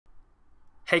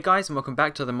Hey guys, and welcome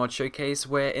back to the mod showcase,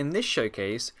 where in this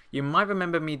showcase you might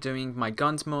remember me doing my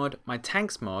guns mod, my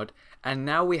tanks mod, and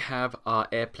now we have our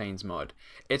airplanes mod.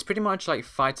 It's pretty much like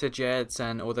fighter jets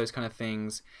and all those kind of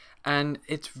things, and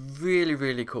it's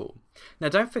really cool. Now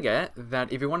don't forget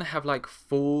that if you want to have like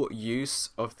full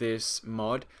use of this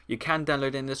mod, you can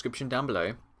download it in the description down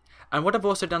below. And what I've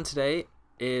also done today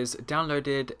is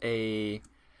downloaded a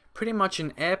pretty much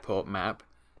an airport map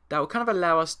that will kind of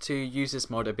allow us to use this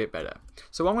mod a bit better.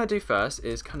 So what I'm going to do first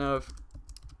is kind of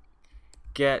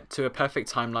get to a perfect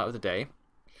timeline of the day.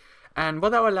 And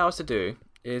what that will allow us to do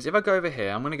is, if I go over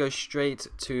here, I'm going to go straight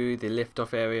to the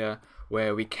liftoff area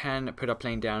where we can put our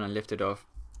plane down and lift it off.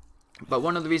 But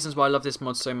one of the reasons why I love this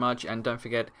mod so much, and don't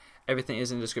forget everything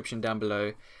is in the description down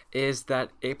below, is that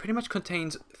it pretty much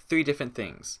contains 3 different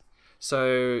things.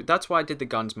 So that's why I did the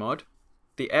guns mod,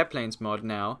 the airplanes mod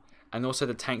now, and also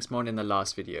the tanks mod in the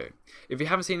last video. If you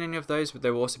haven't seen any of those, they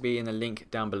will also be in the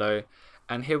link down below.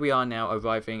 And here we are now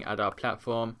arriving at our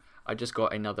platform. I just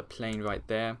got another plane right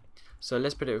there. So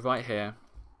let's put it right here.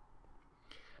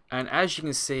 And as you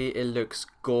can see, it looks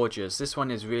gorgeous. This one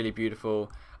is really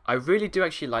beautiful. I really do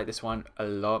actually like this one a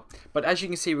lot. But as you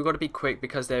can see, we've got to be quick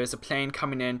because there is a plane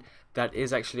coming in that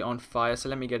is actually on fire. So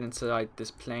let me get inside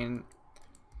this plane.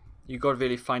 You've got to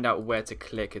really find out where to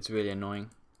click. It's really annoying.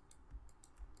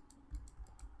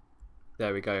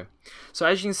 There we go. So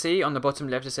as you can see on the bottom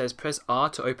left, it says press R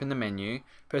to open the menu,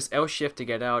 press L shift to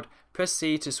get out, press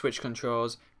C to switch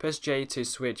controls, press J to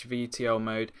switch VTL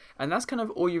mode, and that's kind of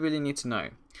all you really need to know.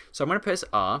 So I'm going to press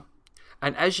R,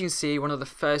 and as you can see, one of the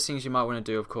first things you might want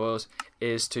to do, of course,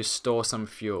 is to store some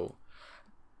fuel.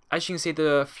 As you can see,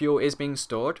 the fuel is being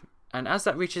stored, and as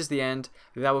that reaches the end,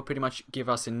 that will pretty much give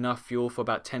us enough fuel for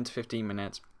about 10 to 15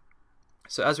 minutes.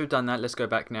 So as we've done that, let's go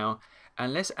back now.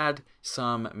 And let's add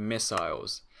some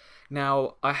missiles.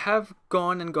 Now, I have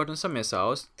gone and gotten some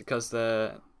missiles because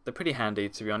they're pretty handy,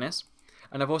 to be honest.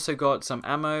 And I've also got some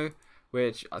ammo,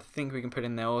 which I think we can put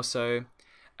in there also.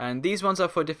 And these ones are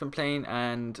for a different plane,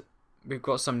 and we've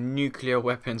got some nuclear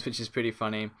weapons, which is pretty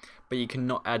funny. But you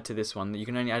cannot add to this one. You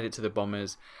can only add it to the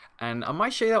bombers. And I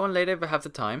might show you that one later if I have the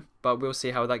time, but we'll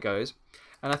see how that goes.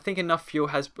 And I think enough fuel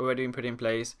has already been put in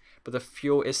place, but the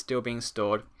fuel is still being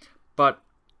stored. But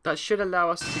that should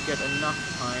allow us to get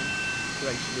enough time to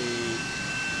actually,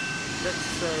 let's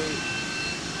say,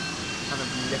 kind of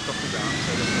lift off the ground.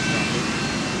 So let's get started.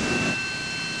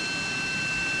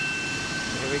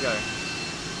 Here we go.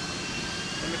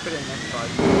 Let me put it in next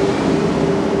 5.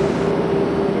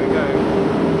 Here we go.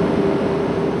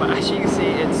 But as you can see,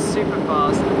 it's super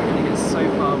fast, and we're going to get so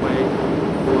far away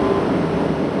from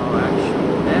our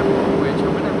actual airport, which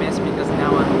I'm going to miss because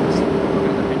now I'm not going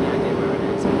to have any idea where it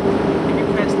is. If you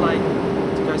press like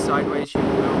to go sideways, you will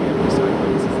be able to go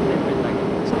sideways. It's a little bit laggy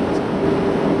for some reason.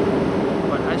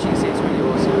 But as you can see, it's really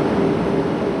awesome.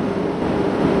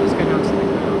 Let's go down to the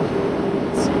ground.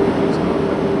 Let's see if we can use our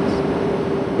weapons.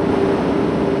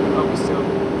 Oh, we're still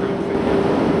going through the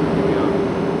airport. Here we are.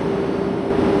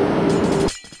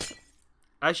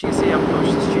 As you can see, I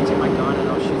was just shooting my gun and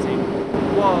I was shooting.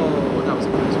 Whoa, that was a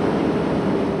close one.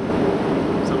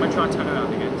 So I'm going to try and turn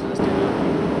around again, so let's do that.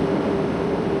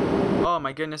 Oh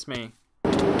my goodness me.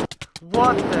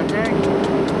 What the heck?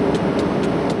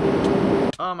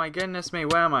 Oh my goodness me,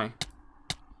 where am I?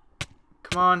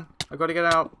 Come on, I've got to get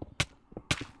out.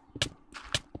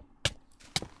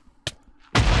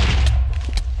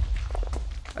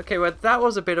 Okay, well that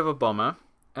was a bit of a bomber.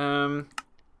 I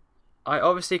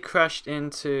obviously crashed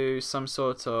into some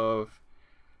sort of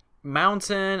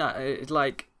mountain. It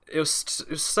was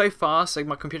so fast, like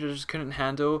my computer just couldn't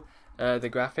handle the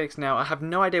graphics. Now I have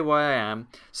no idea where I am,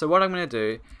 so what I'm going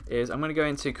to do is I'm going to go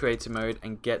into creative mode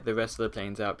and get the rest of the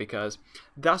planes out, because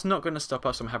that's not going to stop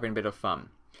us from having a bit of fun.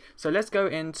 So let's go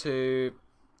into,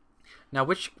 now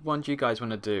which one do you guys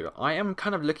want to do? I am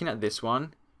kind of looking at this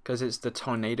one because it's the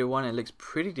tornado one. It looks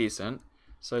pretty decent,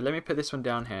 so let me put this one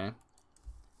down here,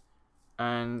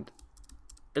 and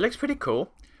it looks pretty cool.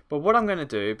 But what I'm going to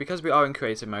do, because we are in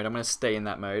creative mode, I'm going to stay in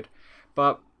that mode.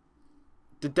 But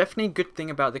the definitely good thing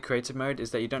about the creative mode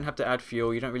is that you don't have to add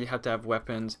fuel, you don't really have to have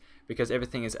weapons, because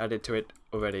everything is added to it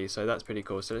already. So that's pretty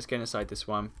cool. So let's get inside this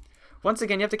one. Once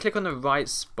again, you have to click on the right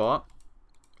spot,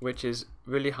 which is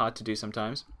really hard to do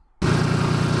sometimes.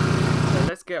 So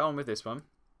let's get on with this one.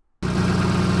 It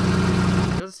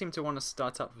doesn't seem to want to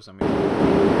start up for some reason. Let's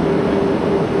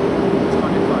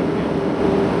find it 5 again.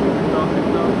 Lift off,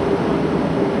 lift off.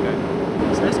 There we go.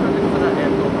 So let's go look for that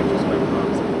airport we just went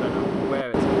past. I don't know where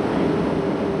it's going to be.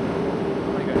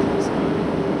 I'm going to go to the sky.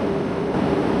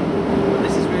 But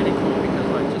this is really cool because,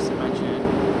 like, just imagine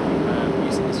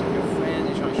using this with your friends,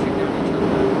 you're trying to shoot down each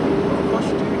other. Of course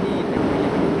you do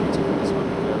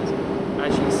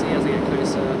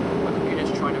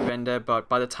render, but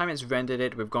by the time it's rendered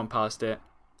it, we've gone past it.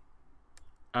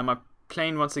 And my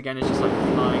plane once again is just like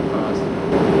flying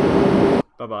past.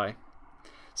 Bye bye.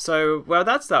 So, well,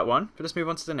 that's that one. But let's move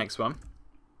on to the next one.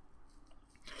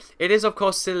 It is, of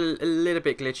course, still a little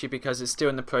bit glitchy because it's still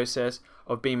in the process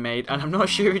of being made. And I'm not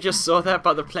sure if you just saw that,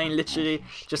 but the plane literally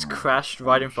just crashed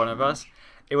right in front of us.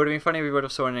 It would have been funny if we would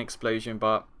have saw an explosion,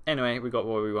 but anyway, we got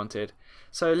what we wanted.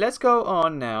 So let's go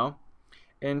on now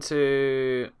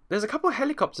into... There's a couple of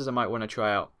helicopters I might want to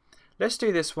try out. Let's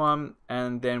do this one,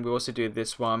 and then we'll also do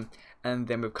this one, and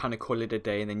then we'll kind of call it a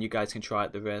day, and then you guys can try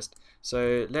out the rest.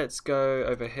 So let's go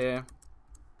over here.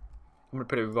 I'm going to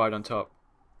put it right on top.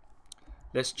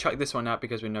 Let's chuck this one out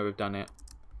because we know we've done it.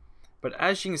 But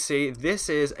as you can see, this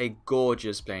is a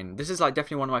gorgeous plane. This is like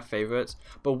definitely one of my favorites.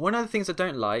 But one of the things I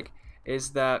don't like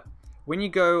is that when you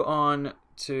go on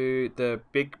to the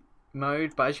big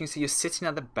mode, but as you can see, you're sitting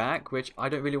at the back, which I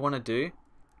don't really want to do.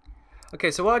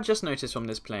 Okay, so what I just noticed from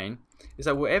this plane is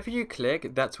that wherever you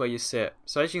click, that's where you sit.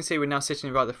 So as you can see, we're now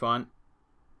sitting right at the front.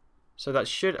 So that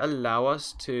should allow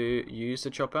us to use the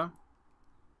chopper.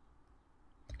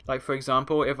 Like for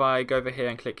example, if I go over here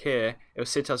and click here, it'll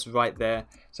sit us right there.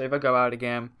 So if I go out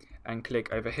again and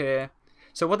click over here.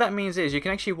 So what that means is you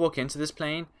can actually walk into this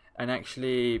plane and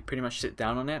actually pretty much sit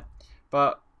down on it.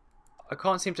 But I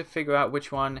can't seem to figure out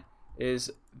which one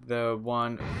is the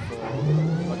one for...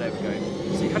 Oh, there we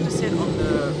go. So you have to sit on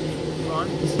the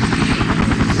front.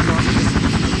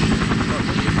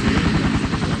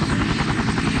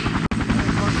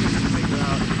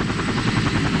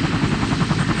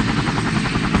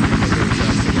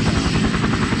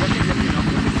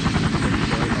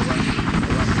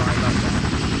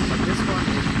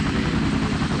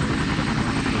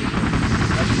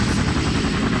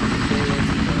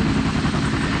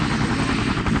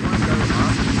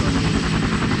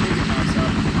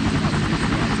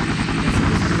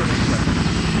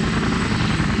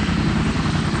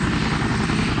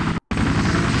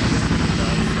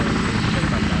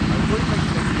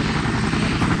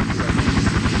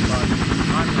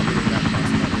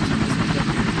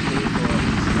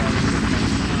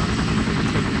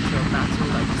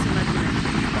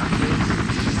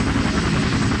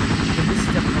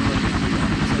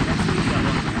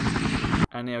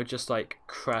 And it'll just like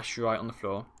crash right on the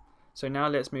floor. So now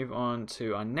let's move on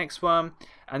to our next one,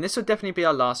 and this will definitely be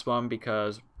our last one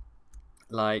because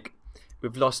like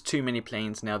we've lost too many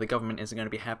planes now. The government isn't going to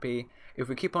be happy if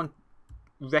we keep on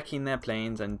wrecking their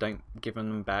planes and don't give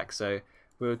them back. So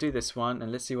we'll do this one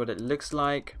and let's see what it looks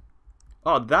like.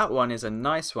 Oh, that one is a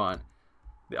nice one.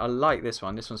 I like this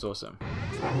one. This one's awesome.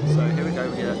 So here we go.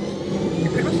 You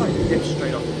pretty much like lift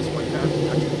straight off at this point. You don't have to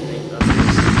touch it.